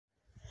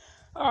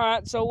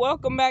Alright, so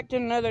welcome back to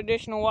another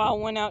edition of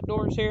Wild Win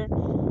Outdoors here.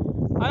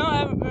 I know I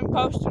haven't been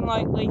posting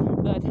lately,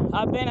 but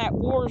I've been at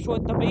wars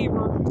with the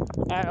beaver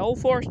at Old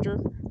Forester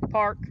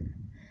Park.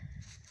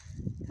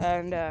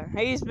 And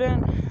he's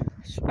been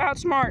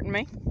outsmarting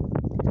me.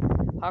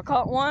 I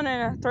caught one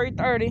in a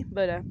 330,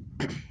 but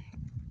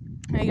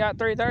he got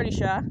 330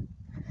 shy.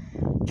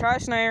 Try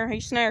snare,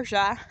 he's snare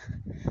shy.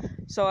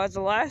 So as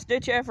a last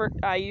ditch effort,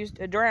 I used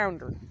a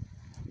drounder.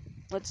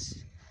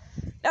 It's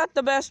not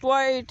the best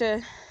way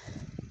to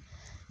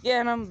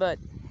get him, but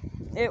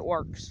it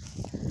works.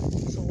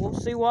 So we'll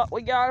see what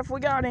we got, if we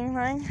got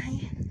anything.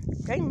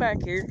 He came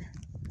back here.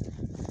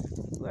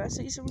 I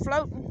see some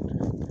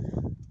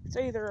floating. It's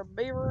either a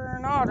beaver or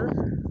an otter.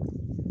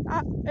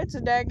 It's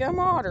a daggum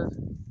otter.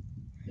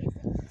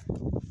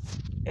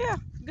 Yeah,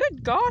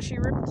 good gosh, he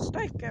ripped the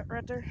stake out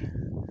right there.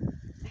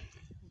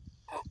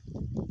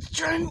 Let's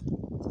try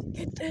and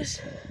get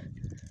this.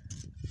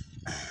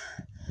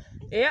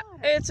 Yep,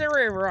 it's a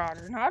river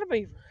otter, not a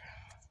beaver.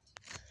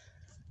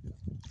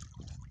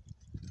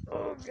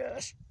 Oh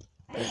gosh.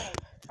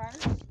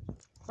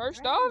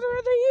 First otter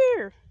of the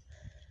year.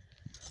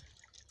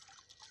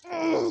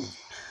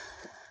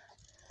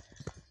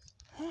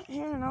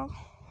 Here, and I'll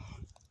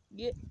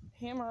get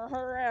him or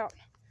her out.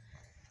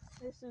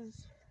 This is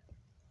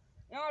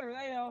the otter.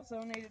 They also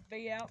need to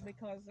be out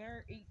because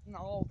they're eating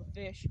all the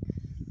fish.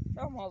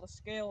 Show them all the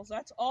scales.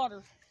 That's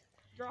otter.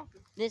 Drop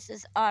it. This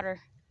is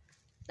otter.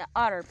 The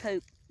otter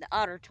poop. The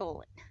otter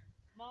toilet.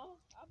 Mom,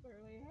 I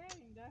barely had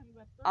him down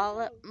but all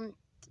up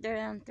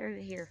down through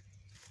here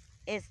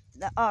is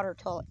the otter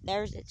toilet.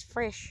 There's its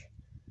fresh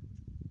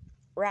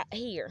right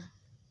here.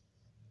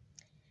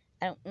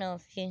 I don't know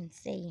if you can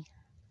see,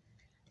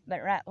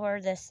 but right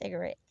where the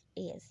cigarette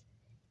is,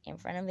 in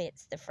front of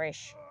it's the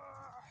fresh.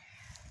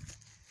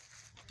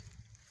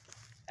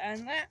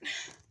 And that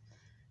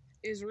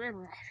is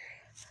river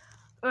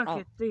otter.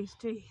 Look at these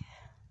teeth.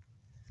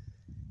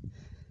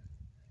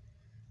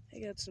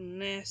 They got some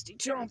nasty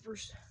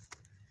chompers.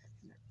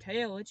 And their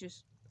tail, it's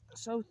just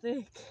so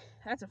thick.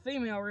 That's a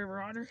female river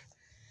otter.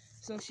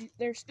 So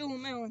there's still a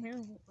male in here.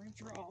 We'll branch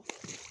her off.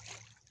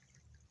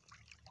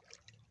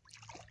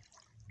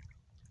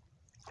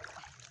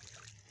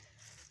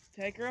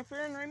 Take her up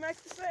here and remake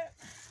the set.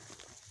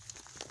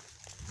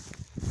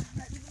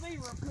 Maybe the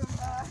beaver will come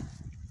by.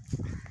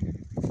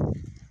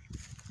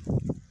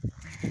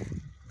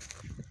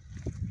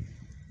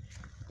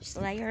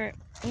 Just lay her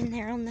in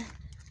there on the.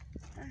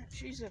 Alright,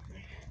 she's up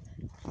there.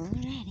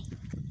 Alrighty.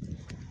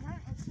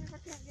 Alright, let's see if I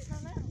can't get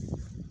none out.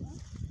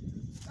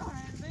 I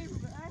had a beaver,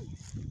 but hey,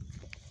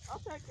 I'll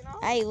take an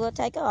otter. Hey, we'll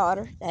take an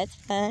otter. That's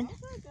fine. I'll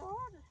take an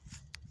otter.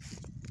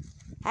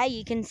 Hey,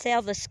 you can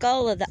sell the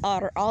skull of the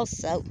otter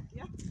also.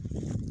 Yeah.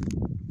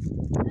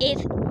 If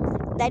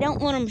they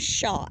don't want them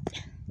shot.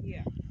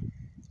 Yeah.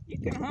 You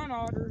can hunt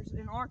otters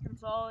in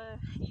Arkansas.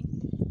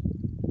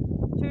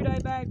 2-day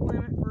bag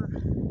limit for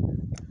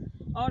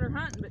otter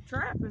hunting, but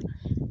trapping,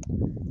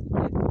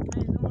 it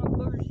depends on what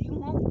lures you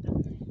want.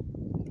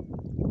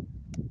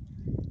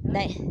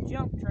 That's a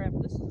jump trap.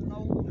 This is an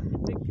old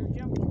Victor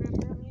jump trap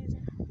that I'm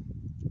using.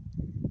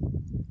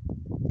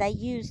 They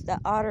use the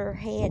otter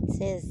heads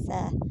as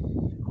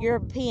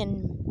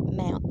European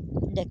mount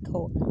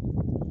decor.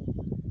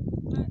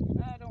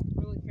 I don't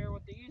really care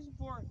what they use it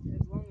for,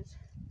 as long as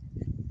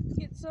you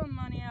get some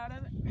money out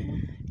of it.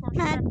 Of course,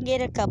 Might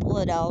get a couple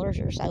of dollars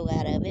or so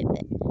out of it,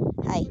 but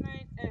hey. It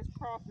ain't as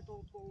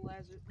profitable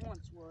as it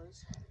once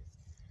was.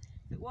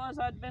 If it was,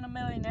 I'd been a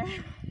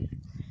millionaire.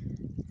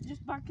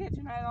 Just by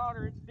catching that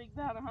otter, it's big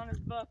about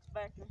 $100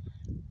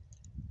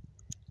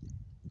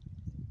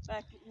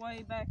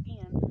 way back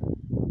in.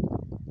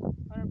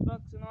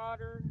 $100 an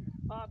otter,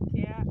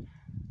 bobcat.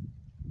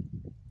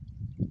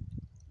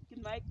 You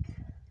can make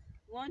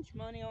lunch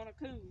money on a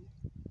coon.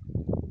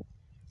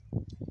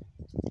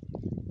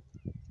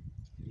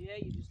 Yeah,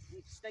 you just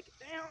need to stake it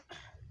down.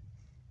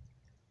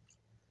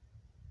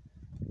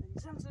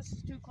 And since this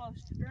is too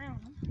close to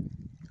drowning,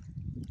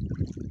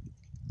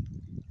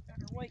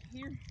 got her weight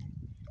here.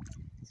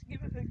 Let's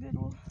give it a good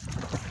little.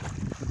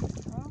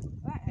 Well,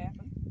 that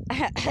happened.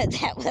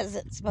 That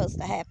wasn't supposed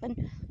to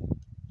happen.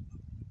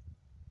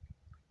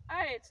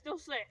 Hey, it's still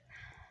set.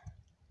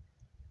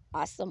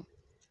 Awesome.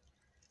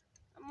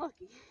 I'm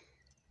lucky.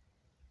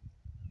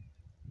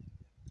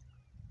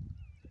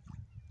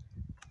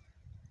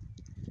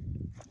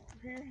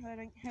 Over here, that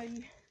ain't how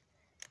you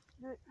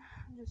do it.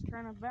 I'm just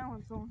trying to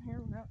balance on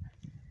here without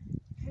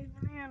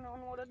caving in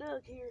on what I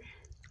dug here.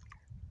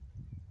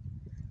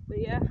 But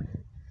yeah,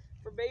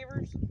 for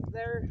beavers,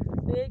 they're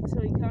big,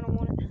 so you kind of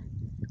want it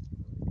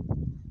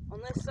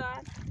on this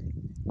side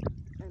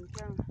and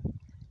kind of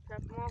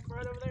trap them off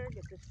right over there.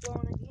 Get this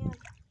flowing again.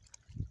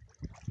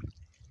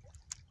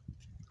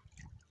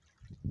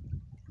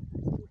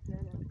 Let's get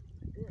that out.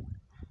 Good.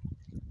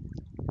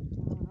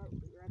 That'll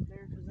be right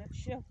there because that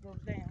shelf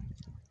goes down.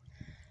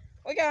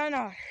 We got an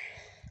otter.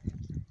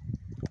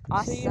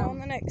 Awesome. See you on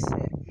the next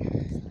set.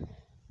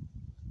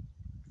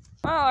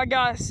 Well, I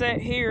got a set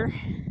here.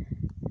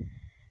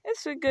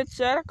 It's a good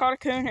set. I caught a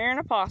coon, hare, and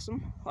a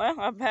possum. well,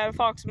 I've had a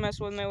fox mess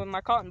with me with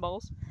my cotton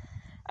balls.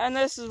 And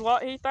this is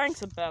what he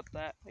thinks about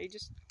that. He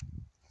just,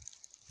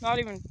 not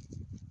even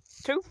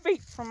 2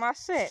 feet from my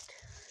set,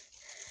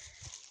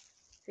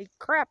 he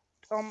crapped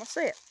on my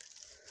set.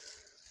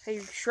 He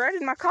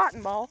shredded my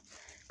cotton ball,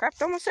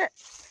 crapped on my set.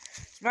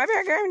 So maybe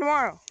I get him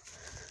tomorrow.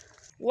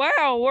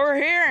 Well, we're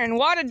here, and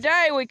what a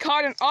day. We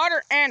caught an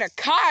otter and a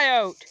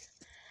coyote.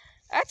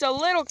 That's a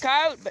little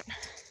coyote, but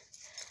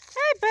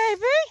hey,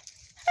 baby.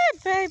 Hey,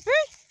 baby.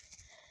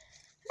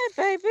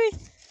 Hey, baby.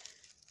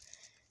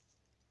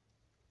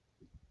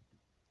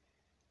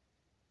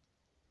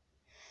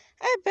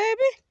 Hey,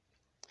 baby.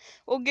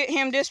 We'll get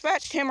him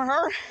dispatched, him or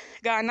her.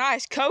 Got a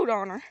nice coat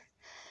on her,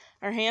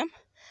 or him.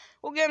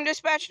 We'll get him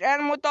dispatched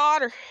at him with the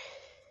otter.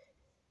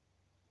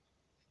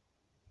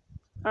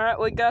 All right,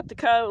 we got the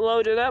coyote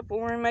loaded up.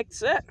 We're gonna make the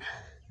set.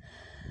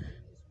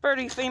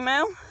 Pretty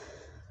female.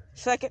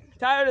 Second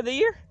coyote of the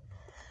year.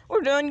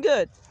 We're doing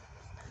good.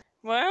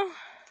 Well,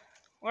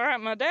 we're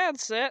at my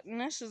dad's set, and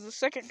this is the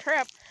second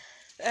trap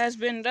that has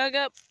been dug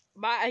up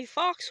by a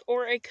fox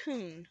or a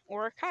coon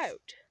or a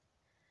coyote.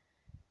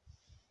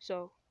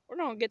 So we're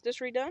gonna get this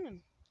redone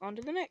and on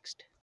to the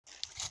next.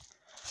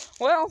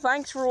 Well,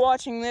 thanks for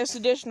watching this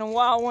edition of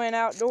Wild Went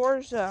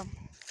Outdoors.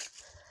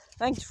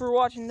 Thanks for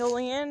watching till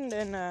the end,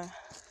 and